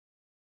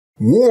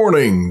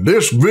Warning,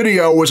 this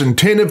video is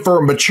intended for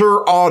a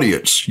mature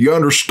audience. You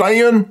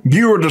understand?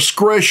 Viewer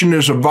discretion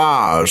is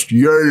advised.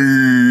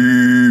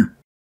 Yay!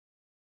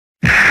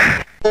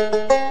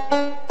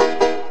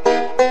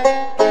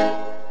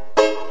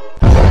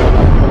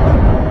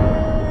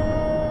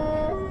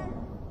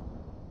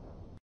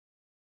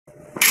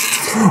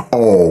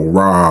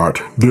 Alright,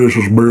 this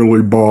is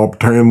Billy Bob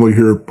Tanley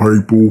here,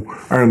 people,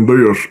 and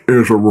this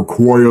is a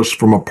request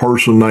from a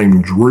person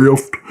named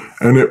Drift,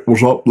 and it was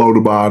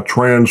uploaded by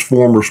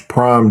Transformers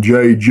Prime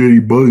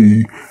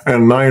JGB,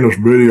 and the name of this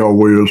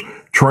video is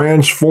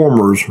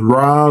Transformers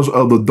Rise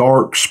of the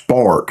Dark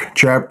Spark,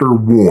 Chapter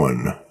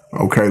 1.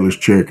 Okay, let's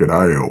check it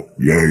out.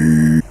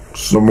 Yay.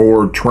 Some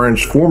more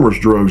Transformers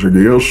drugs, I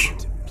guess.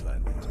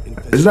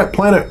 Is that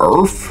planet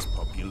Earth?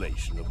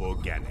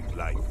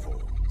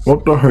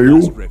 What the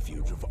hell?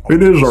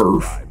 It is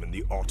Earth.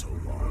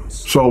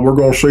 So we're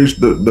going to see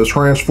the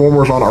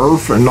Transformers on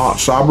Earth and not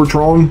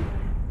Cybertron?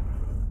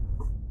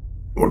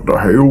 What the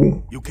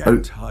hell? You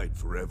can't hide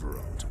forever,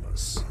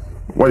 Optimus.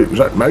 Wait, is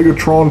that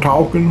Megatron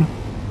talking?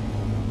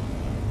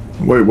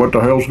 Wait, what the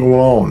hell's going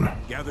on?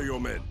 Gather your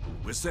men.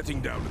 We're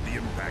setting down at the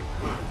impact.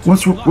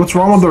 What's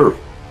wrong with their...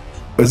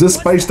 Is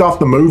this based off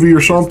the movie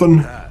or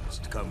something?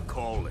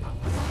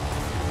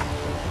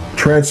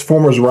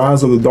 Transformers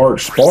Rise of the Dark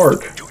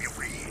Spark.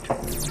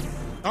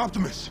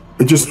 Optimus.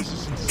 It just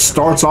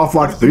starts off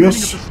like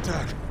this.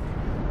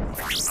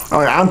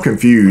 I'm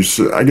confused.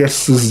 I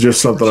guess this is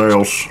just something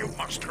else.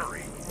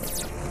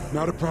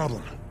 Not a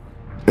problem.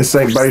 This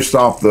ain't based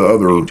off the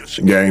other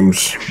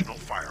games.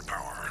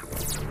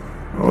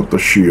 What the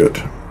shit?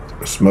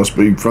 This must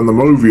be from the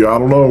movie, I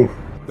don't know.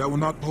 That will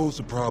not pose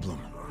a problem.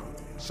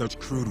 Such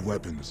crude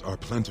weapons are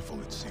plentiful,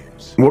 it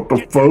seems. What the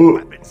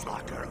fuck?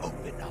 Locker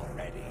open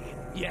already.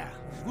 Yeah,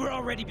 we're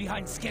already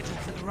behind schedule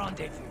for the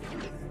rendezvous.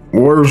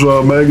 Where's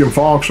Megan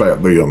Fox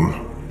at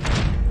then?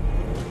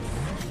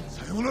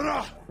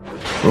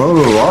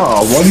 Oh,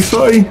 wow, what'd he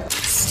say?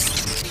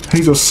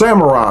 He's a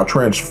samurai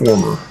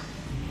transformer.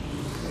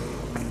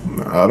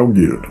 I don't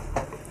get it.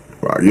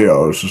 Right,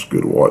 yeah, this is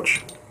good to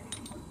watch.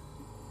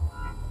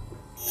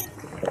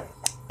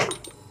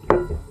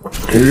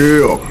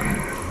 Yeah.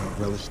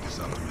 Relish this,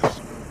 Optimus.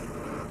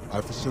 I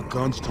forsook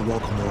guns to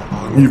walk more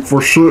on. You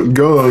forsook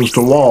guns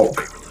to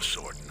walk.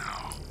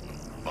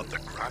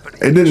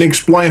 It didn't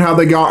explain how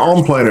they got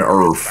on planet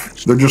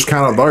Earth. They're just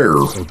kind of there.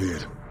 So be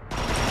it.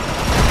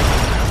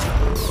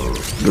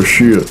 The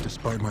shit.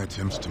 Despite my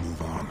attempts to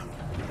move on,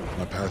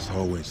 my past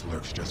always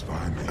lurks just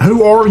behind me.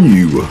 Who are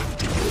you?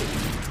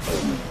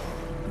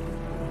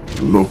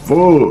 The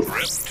fuck?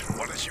 Drift,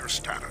 what is your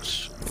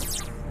status?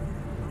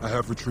 I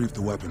have retrieved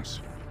the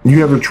weapons. You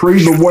have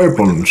retrieved the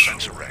weapons.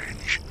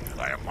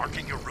 I am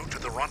marking your route to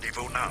the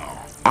rendezvous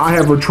now. I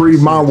have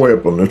retrieved my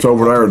weapon. It's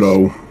over there,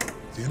 though.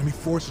 The enemy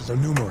forces are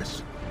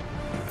numerous.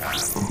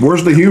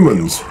 Where's the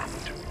humans?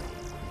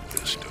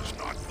 This does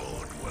not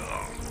bode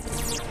well.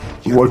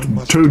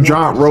 What, two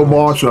giant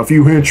robots and a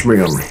few henchmen.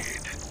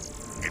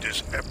 It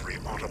is every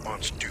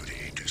Autobot's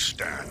duty to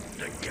stand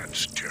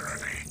against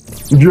tyranny.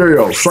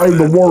 Yeah, save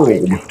the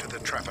world. To the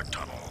traffic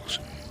tunnels.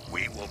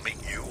 We will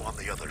meet you on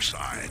the other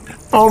side.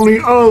 On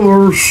the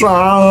other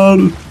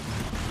side.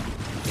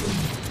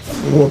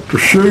 What the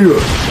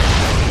shit?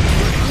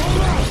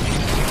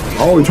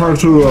 Oh, he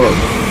turns to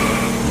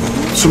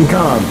some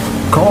kind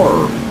of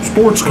car.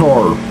 Sports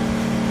car.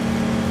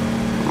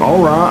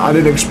 Alright, I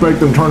didn't expect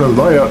them to turn to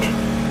that.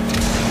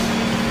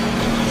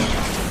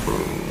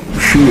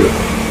 Shit.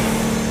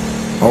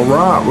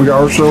 Alright, we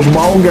got ourselves a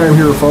ball game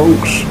here,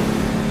 folks.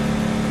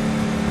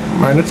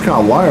 Man, it's kind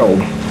of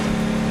loud.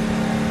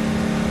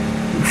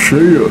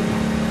 Shit.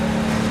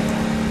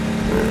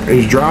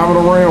 He's driving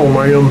around,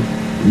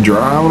 man.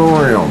 Driving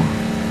around.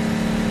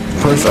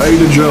 Press A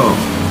to jump.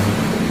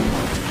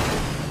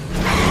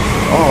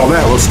 Oh,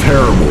 that was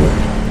terrible.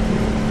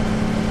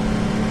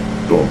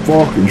 The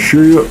fucking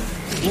shit.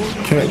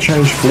 Can't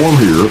change form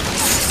here.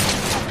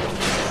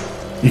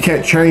 You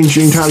can't change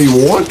anytime you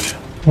want?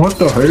 What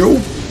the hell?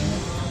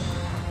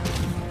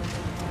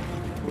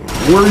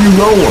 Where are you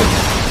going?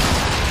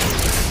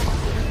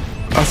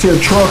 I see a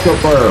truck up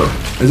there.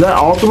 Is that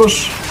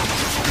Optimus?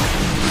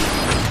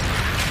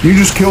 You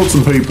just killed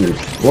some people.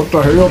 What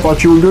the hell? I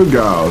thought you were good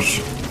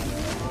guys.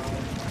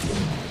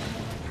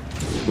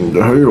 What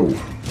the hell?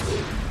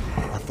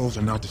 Our foes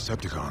are not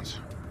Decepticons.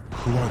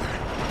 Who are they?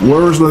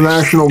 Where's the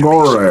National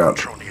Guard at?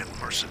 Tronian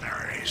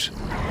mercenaries.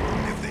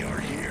 If they are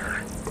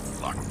here,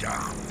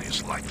 Lockdown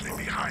is likely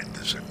behind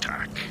this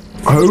attack.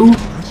 Who?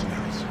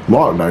 Mercenaries.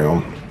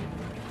 Lockdown.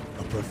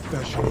 A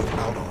professional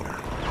without honor.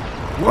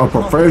 A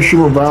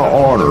professional without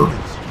honor.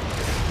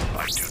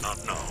 I do not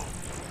know,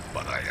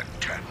 but I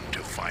intend to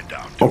find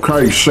out.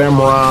 Okay,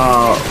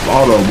 Samurai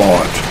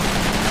Autobot.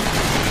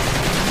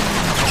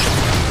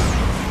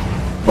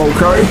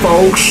 Okay,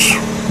 folks,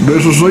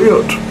 this is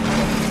it.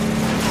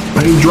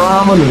 He's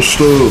driving and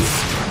stuff.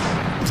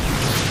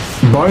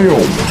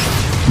 Bam.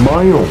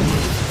 Bam.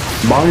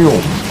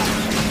 Bam.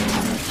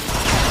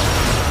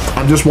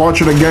 I'm just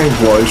watching a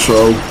gameplay,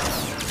 so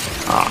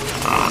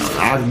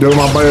I I do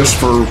my best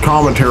for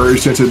commentary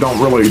since it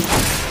don't really,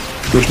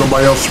 there's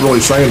nobody else really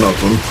saying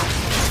nothing.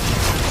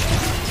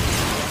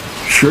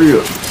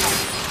 Shit.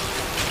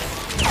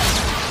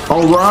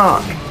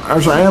 Alright,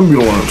 there's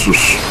ambulances.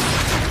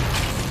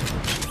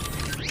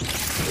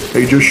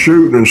 He just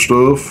shooting and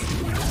stuff.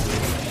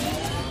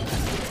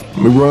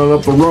 We running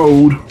up the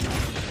road.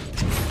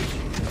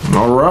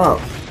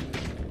 Alright.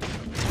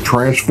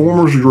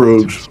 Transformers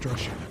drugs.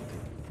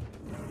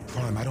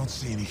 Prime, I don't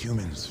see any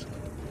humans.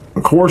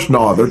 Of course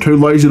not. They're too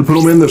lazy to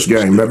put them in this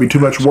game. That'd be too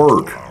much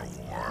work.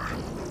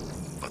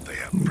 But they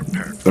have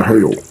prepared The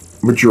hell.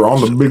 But you're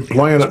on the big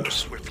planet.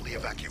 swiftly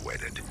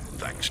evacuated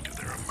thanks to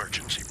their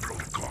emergency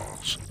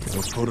protocols.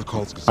 Those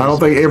protocols. I don't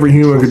think every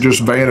human could just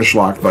vanish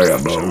like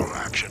that, though. Our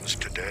actions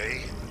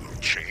today will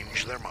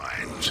change their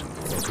minds.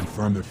 They'll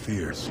confirm their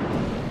fears.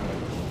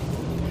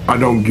 I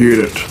don't get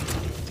it.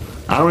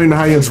 I don't even know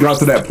how you got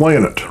to that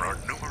planet. There are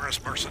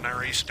numerous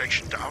mercenaries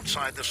stationed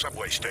outside the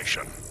subway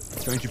station.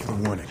 Thank you for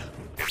the warning.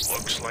 It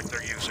looks like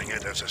they're using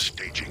it as a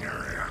staging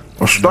area.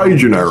 A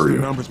staging The area.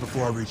 numbers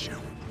before I reach you.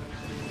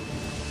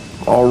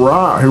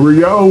 Alright, here we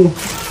go.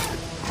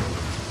 Thought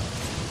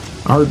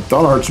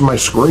I heard somebody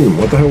scream.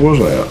 What the hell was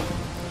that?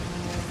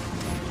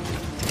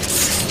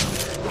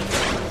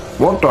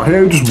 What the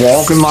hell? Just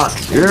walking like,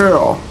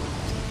 yeah.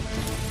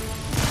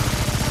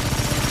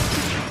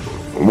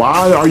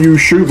 Why are you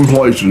shooting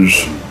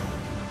places?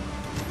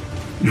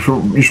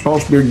 You're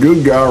supposed to be a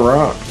good guy,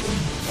 right?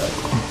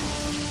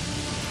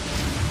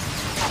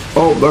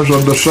 Oh, there's a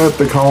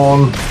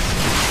Decepticon.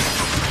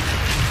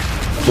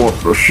 What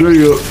the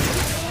shit?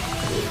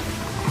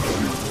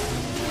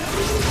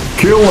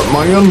 Kill it,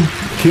 man.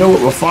 Kill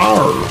it with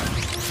fire.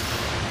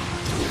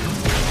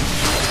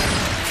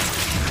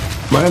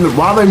 Man,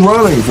 why are they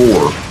running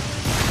for?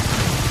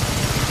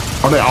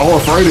 Are they all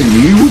afraid of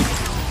you?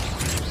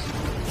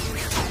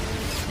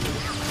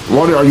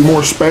 What, are you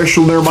more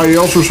special than everybody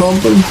else or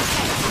something?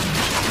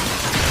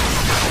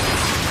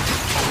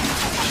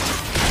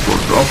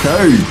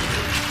 Okay.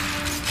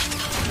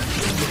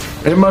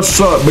 It must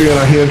suck being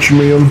a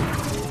henchman.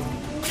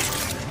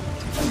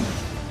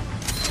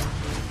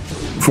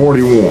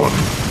 41.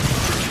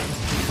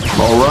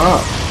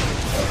 Alright.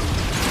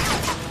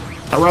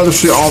 I'd rather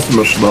see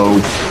Optimus though.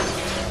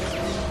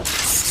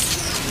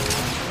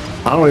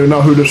 I don't even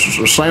know who this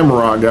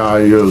samurai guy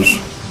is.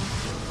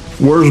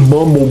 Where's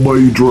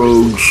Bumblebee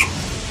drugs?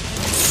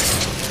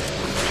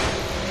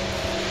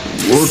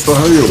 What the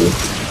hell?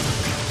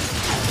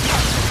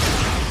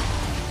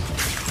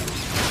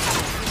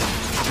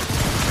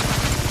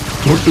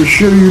 What the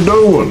shit are you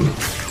doing?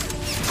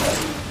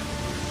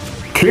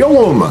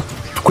 Kill him!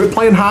 Quit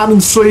playing hide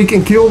and seek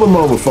and kill the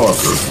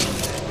motherfucker.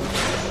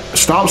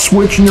 Stop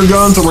switching your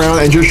guns around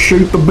and just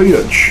shoot the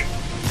bitch.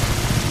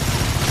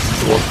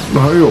 What the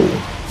hell?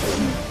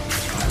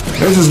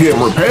 This is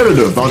getting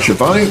repetitive, don't you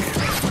think?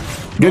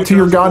 Get to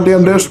your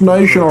goddamn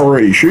destination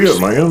already. Shit,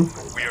 man.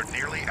 We are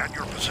nearly at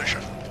your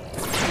position.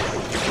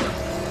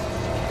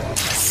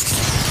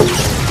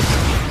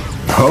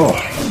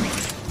 Oh.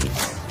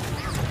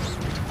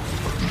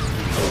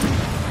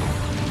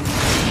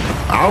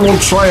 I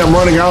won't say I'm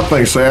running out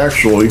things,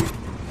 actually.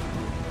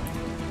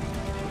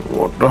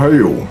 What the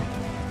hell?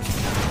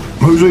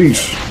 Who's these?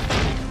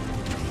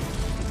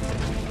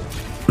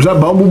 Is that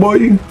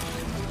Bumblebee?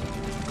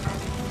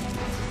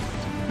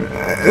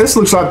 This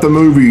looks like the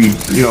movie,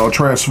 you know,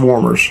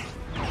 Transformers.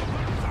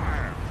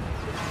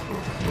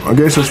 I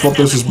guess that's what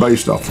this is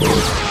based off of.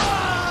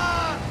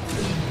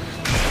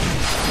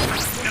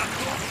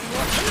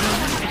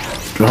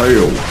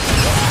 Hell.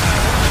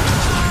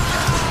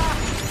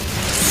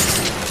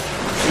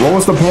 What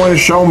was the point of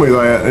showing me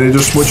that and it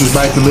just switches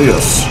back to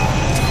this?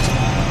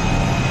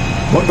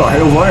 What the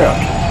hell's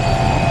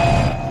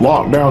that?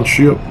 Lockdown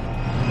ship.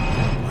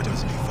 Why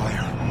doesn't he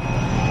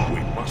fire?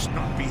 We must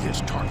not be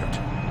his target.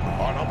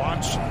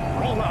 Autobots,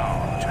 roll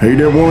out. He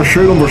didn't want to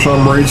shoot him for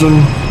some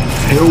reason.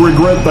 He'll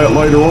regret that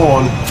later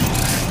on.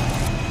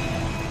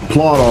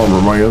 Plot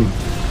armor, man.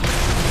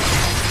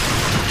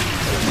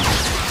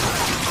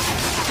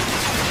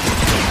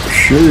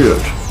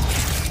 Shit.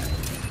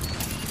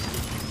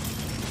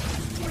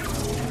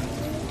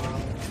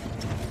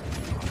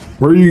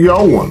 Where are you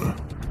going?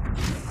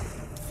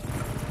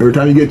 Every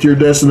time you get to your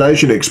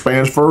destination, it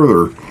expands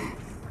further.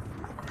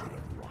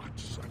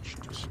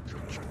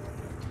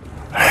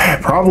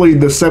 Probably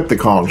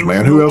Decepticons,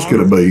 man. Who else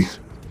could it be?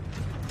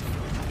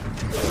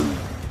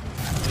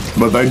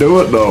 But they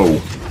do it,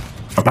 though.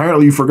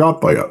 Apparently you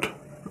forgot that.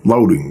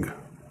 Loading.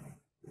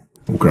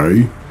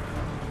 Okay.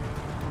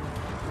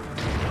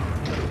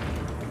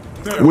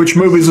 Which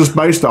movie is this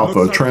based off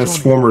of?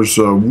 Transformers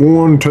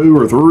 1, 2,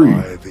 or 3?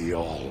 By the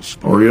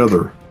Allspark. Or the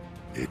other?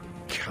 It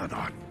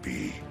cannot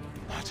be.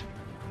 What?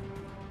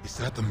 Is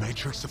that the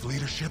matrix of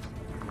leadership?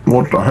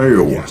 What the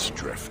hell? Yes,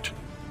 Drift.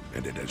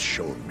 And it has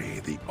shown me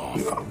the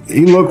awful.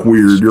 You look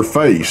weird, your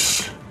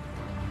face.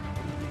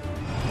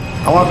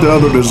 I like the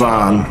other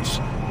design.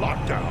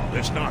 Lockdown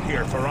is not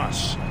here for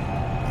us.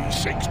 He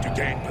seeks to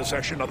gain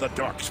possession of the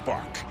Dark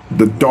Spark.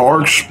 The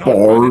Dark Not let it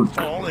Spark.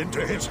 fall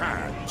into his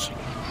hands.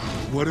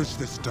 What is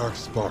this dark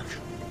spark?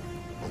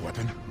 A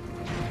weapon?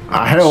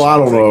 Hell, I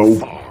don't know.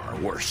 Far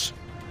worse.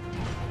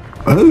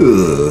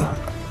 Ugh.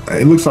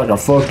 It looks like a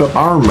fucked up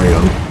Iron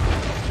Man.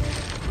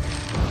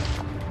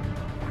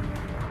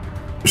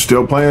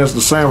 Still playing as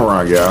the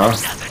samurai guy.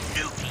 Another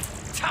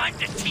newbie. Time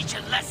to teach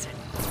a lesson.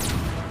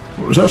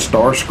 Was that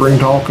Starscream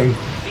talking?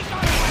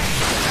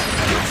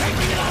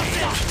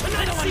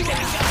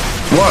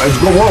 What is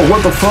going on?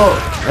 What the fuck?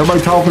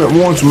 Everybody talking at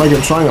once and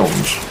making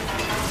sounds.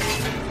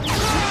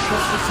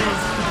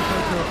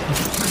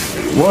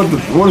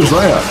 What is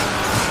that?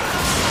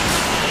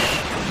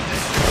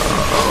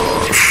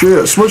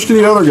 Shit, switch to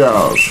the other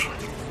guys.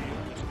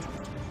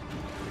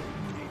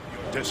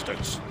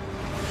 Distance.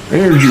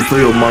 Energy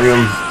field,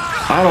 man.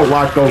 I don't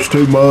like those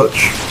too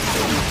much.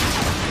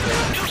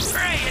 New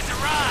prey has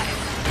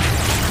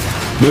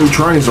arrived. New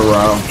trains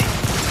arrived.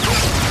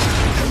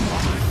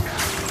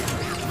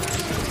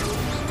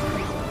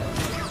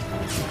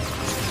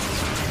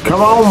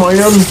 Come on,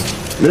 man.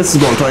 This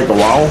is gonna take a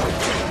while.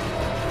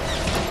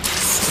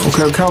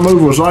 Okay, what kind of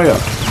move was that?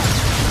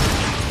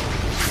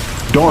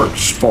 Dark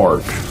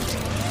spark.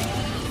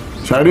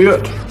 Is that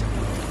it?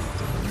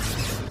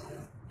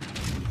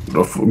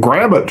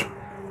 Grab it.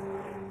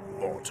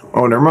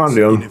 Oh, never mind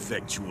then.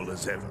 Ineffectual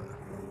as ever.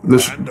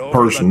 This Hand over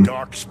person. the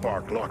dark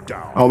spark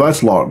lockdown. Oh,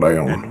 that's locked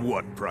down. And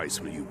what price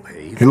will you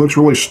pay? He looks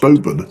really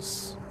stupid.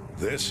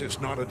 This is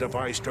not a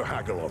device to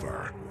haggle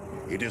over.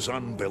 It is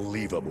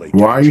unbelievably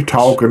Why are you dangerous.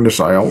 talking this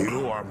out?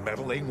 You are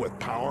meddling with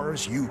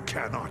powers you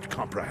cannot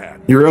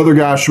comprehend. Your other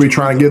guy should be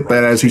trying to get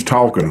that as he's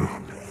talking.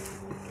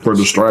 For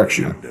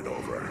distraction. Hand it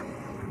over.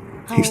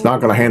 He's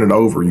not gonna hand it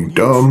over, you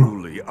dumb.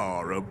 Truly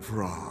are a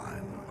prime.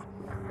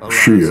 Alas,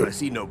 Shit. I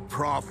see no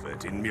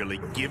profit in merely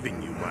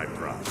giving you my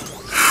prime.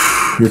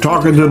 You're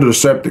talking to the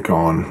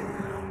Decepticon.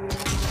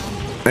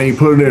 And he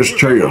put it in his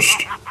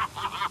chest.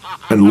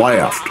 And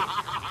laughed.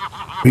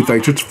 He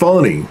thinks it's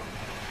funny.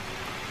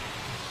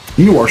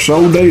 You are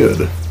so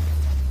dead.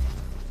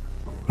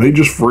 He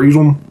just freeze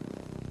him.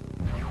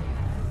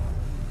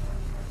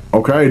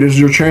 Okay, this is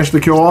your chance to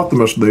kill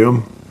Optimus,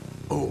 then.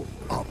 Oh,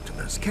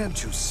 Optimus,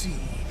 can't you see?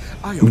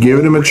 I have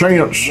Giving him a already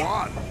chance.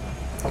 won.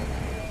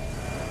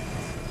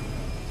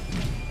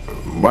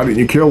 Why didn't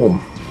you kill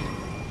him?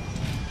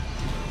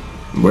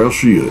 Well,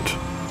 shit.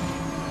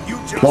 You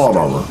just Plot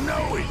don't armor.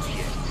 know it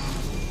yet.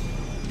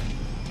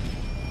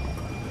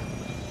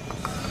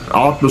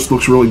 Optimus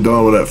looks really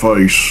dumb with that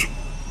face.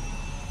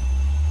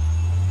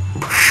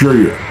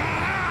 Shit.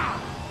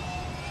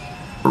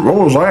 What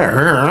was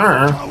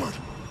that? Coward,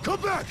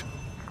 come back!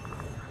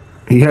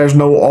 He has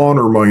no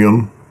honor,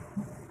 man.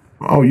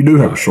 Oh, you do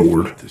have a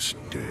sword. This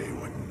day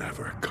would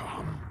never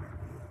come.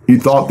 You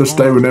thought this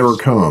day would never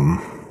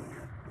come.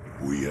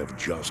 We have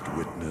just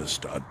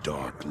witnessed a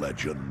dark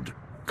legend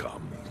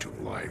come to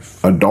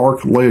life. A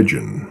dark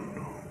legend.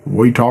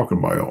 What are you talking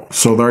about?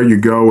 So there you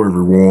go,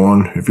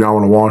 everyone. If y'all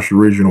want to watch the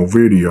original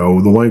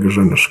video, the link is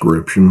in the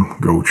description.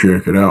 Go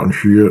check it out and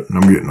shit. And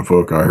I'm getting the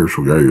fuck out of here,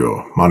 so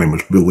yeah. My name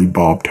is Billy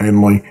Bob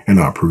Tanley, and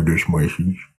I approve this message.